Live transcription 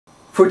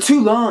For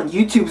too long,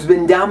 YouTube's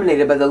been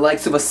dominated by the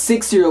likes of a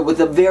 6-year-old with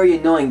a very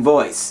annoying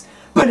voice.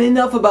 But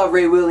enough about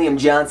Ray William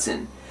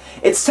Johnson.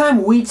 It's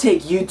time we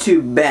take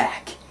YouTube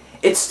back.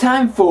 It's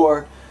time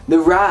for The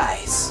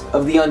Rise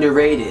of the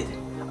Underrated.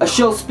 A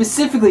show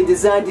specifically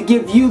designed to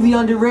give you, the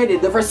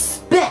underrated, the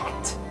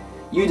respect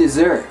you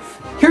deserve.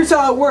 Here's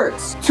how it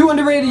works. 2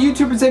 underrated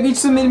YouTubers have each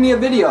submitted me a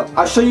video.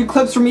 I'll show you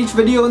clips from each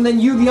video, and then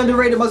you, the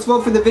underrated, must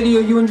vote for the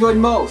video you enjoyed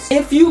most.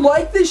 If you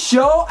like this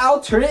show, I'll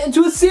turn it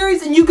into a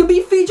series and you can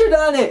be featured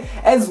on it,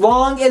 as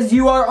long as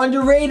you are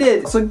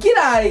underrated. So get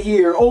out of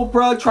here,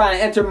 Oprah, trying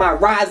to enter my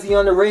Rise of the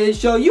Underrated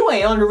show. You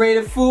ain't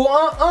underrated, fool.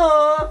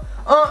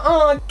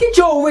 Get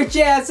your rich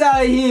ass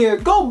out of here.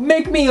 Go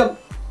make me a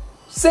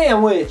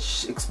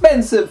sandwich.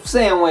 Expensive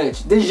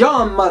sandwich.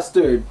 Dijon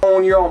mustard.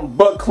 Own your own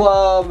book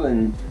club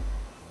and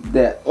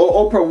that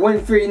Oprah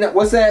Winfrey,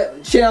 what's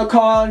that channel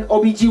called?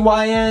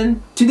 OBGYN.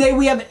 Today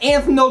we have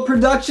Anthnode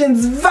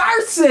Productions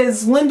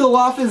versus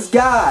Lindelof is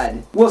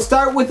God. We'll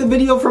start with a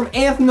video from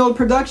Anthnode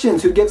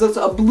Productions, who gives us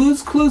a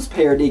Blue's Clues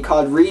parody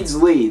called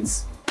Reed's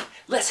Leads.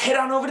 Let's head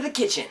on over to the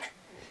kitchen.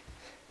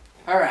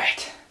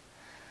 Alright,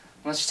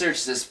 let's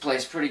search this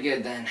place pretty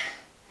good then.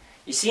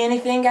 You see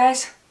anything,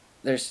 guys?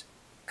 There's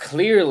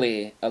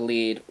clearly a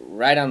lead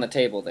right on the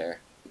table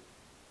there.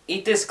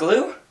 Eat this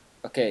glue?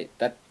 Okay,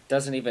 that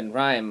doesn't even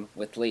rhyme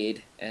with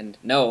lead, and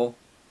no,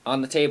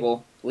 on the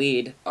table,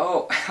 lead.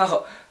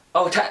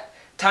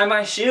 Tie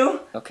my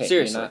shoe? Okay,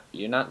 seriously,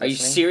 you're not Are you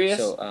listening? serious?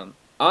 So,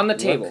 on the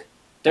table,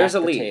 there's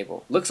a lead.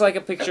 Table. Looks like a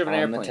picture of an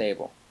airplane. On the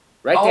table.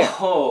 Right there.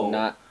 Oh.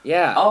 Not,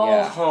 yeah.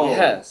 Oh. Yeah.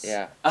 Yes.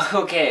 Yeah.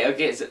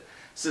 Okay,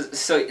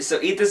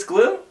 so eat this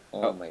glue?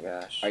 Oh my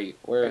gosh. Are you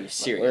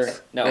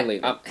serious? No,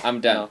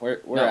 I'm done. No,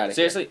 we're out of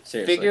seriously, here.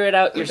 Seriously. figure it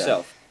out We're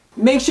yourself. Done.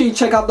 Make sure you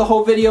check out the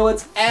whole video.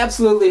 It's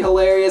absolutely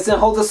hilarious and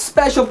holds a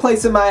special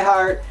place in my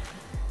heart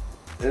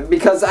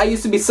because I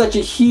used to be such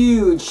a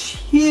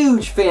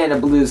huge fan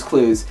of Blue's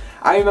Clues.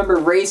 I remember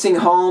racing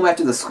home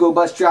after the school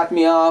bus dropped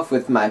me off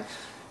with my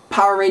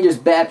Power Rangers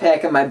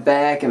backpack on my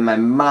back, and my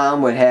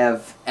mom would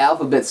have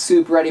alphabet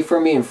soup ready for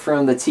me in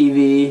front of the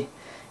TV,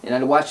 and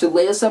I'd watch the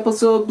latest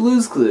episode of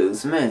Blue's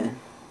Clues. Man,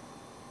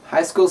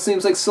 high school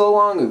seems like so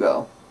long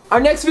ago. Our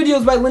next video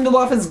is by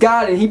Lindelof is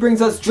God, and he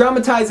brings us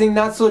dramatizing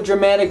not so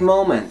dramatic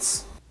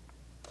moments.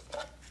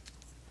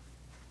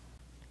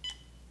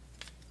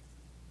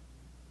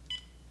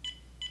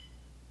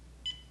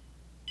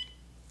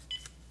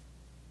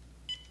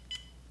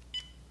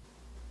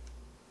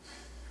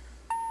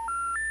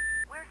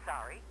 We're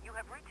sorry, you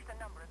have reached a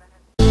number that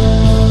has...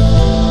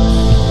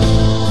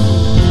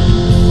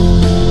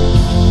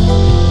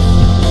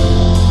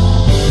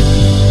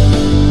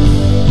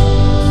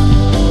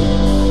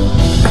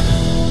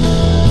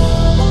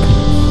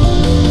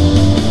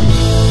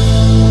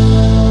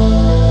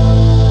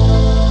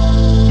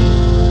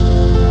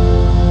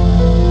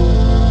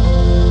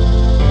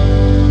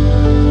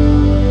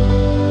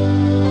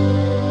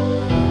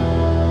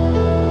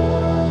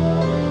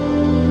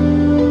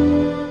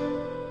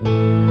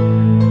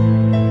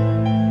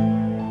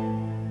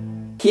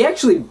 He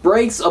actually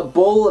breaks a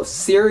bowl of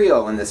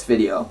cereal in this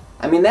video.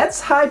 I mean,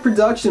 that's high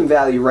production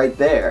value right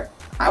there.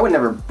 I would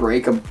never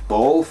break a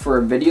bowl for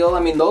a video.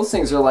 I mean, those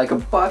things are like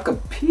 $1 a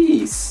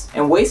piece.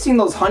 And wasting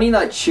those Honey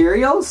Nut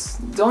Cheerios?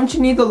 Don't you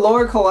need the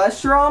lower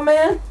cholesterol,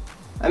 man?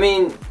 I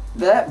mean,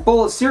 that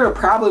bowl of cereal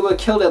probably would have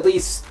killed at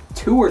least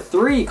 2 or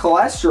 3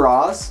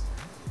 cholesterols.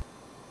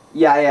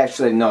 Yeah, I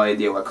actually have no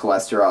idea what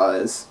cholesterol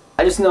is.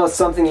 I just know it's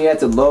something you have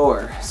to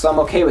lower, so I'm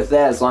okay with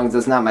that as long as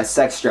it's not my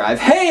sex drive.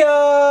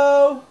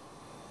 Heyo!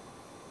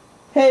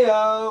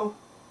 Heyo!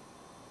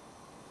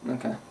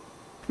 Okay.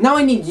 Now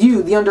I need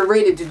you, the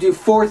underrated, to do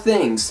 4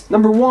 things.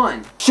 Number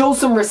 1, show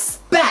some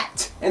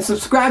respect and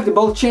subscribe to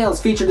both channels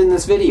featured in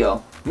this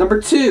video. Number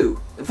 2,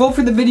 vote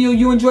for the video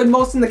you enjoyed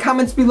most in the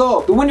comments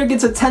below. The winner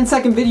gets a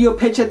 10-second video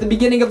pitch at the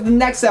beginning of the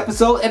next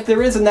episode, if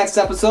there is a next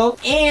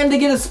episode, and they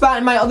get a spot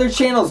in my other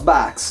channels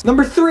box.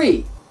 Number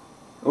 3,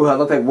 oh, I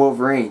look like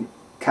Wolverine.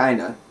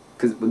 Kinda.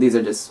 Because these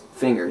are just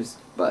fingers,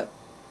 but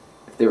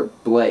if they were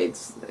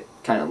blades, it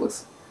kinda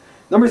looks...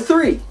 Number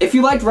 3, if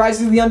you liked Rise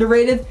of the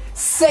Underrated,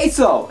 say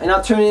so, and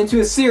I'll turn it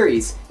into a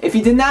series. If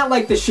you did not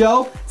like the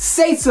show,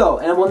 say so,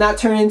 and I will not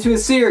turn it into a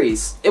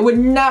series. It would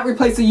not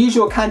replace the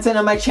usual content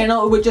on my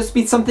channel, it would just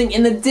be something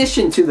in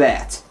addition to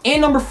that.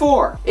 And number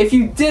 4, if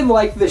you did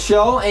like the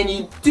show and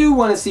you do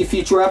want to see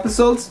future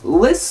episodes,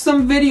 list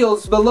some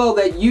videos below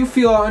that you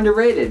feel are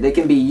underrated. They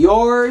can be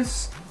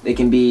yours, they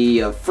can be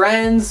of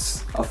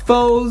friends, of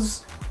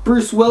foes,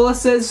 Bruce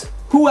Willis's,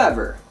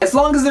 whoever. As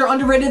long as they're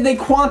underrated, they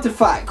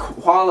qualify.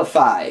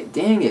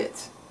 Dang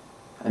it.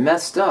 I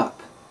messed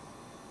up.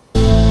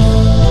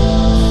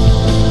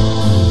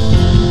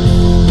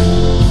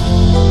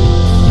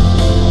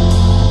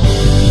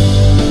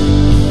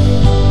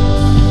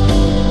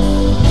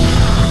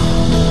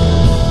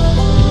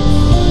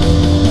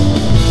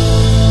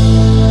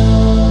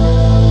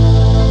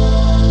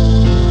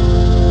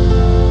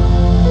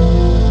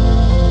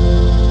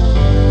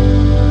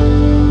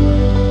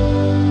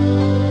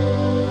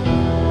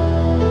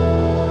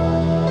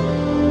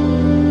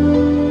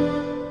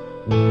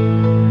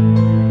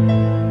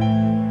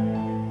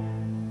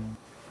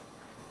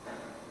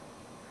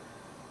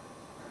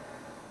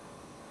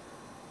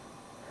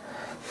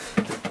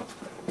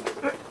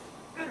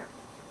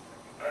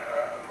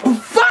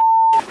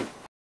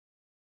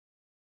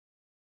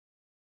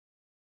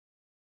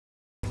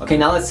 Okay,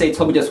 now let's say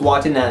Toby just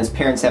walked in on his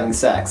parents having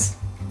sex.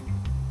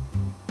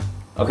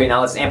 Okay,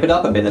 now let's amp it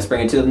up a bit. Let's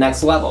bring it to the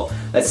next level.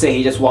 Let's say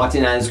he just walked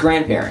in on his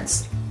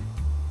grandparents.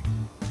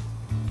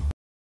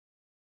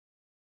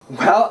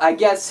 Well, I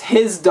guess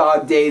his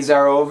dog days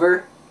are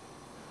over.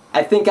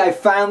 I think I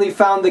finally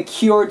found the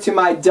cure to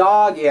my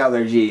dog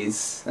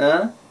allergies.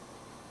 Huh?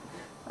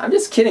 I'm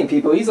just kidding,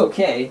 people. He's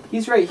okay.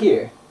 He's right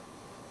here.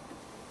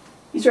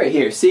 He's right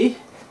here, see?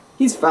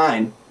 He's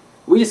fine.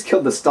 We just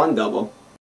killed the stun double.